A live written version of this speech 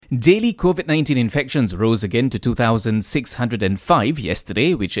Daily COVID-19 infections rose again to 2,605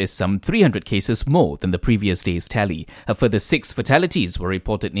 yesterday, which is some 300 cases more than the previous day's tally. A further 6 fatalities were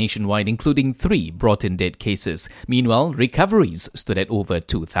reported nationwide, including 3 brought-in dead cases. Meanwhile, recoveries stood at over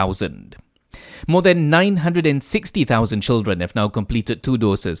 2,000. More than 960,000 children have now completed 2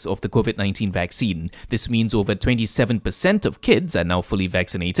 doses of the COVID-19 vaccine. This means over 27% of kids are now fully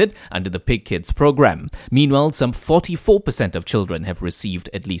vaccinated under the Pig Kids program. Meanwhile, some 44% of children have received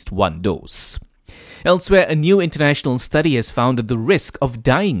at least 1 dose. Elsewhere, a new international study has found that the risk of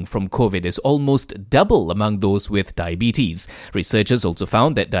dying from COVID is almost double among those with diabetes. Researchers also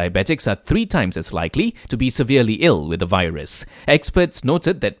found that diabetics are 3 times as likely to be severely ill with the virus. Experts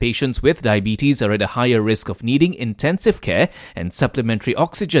noted that patients with diabetes are at a higher risk of needing intensive care and supplementary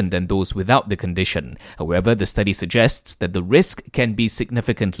oxygen than those without the condition. However, the study suggests that the risk can be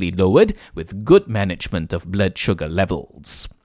significantly lowered with good management of blood sugar levels.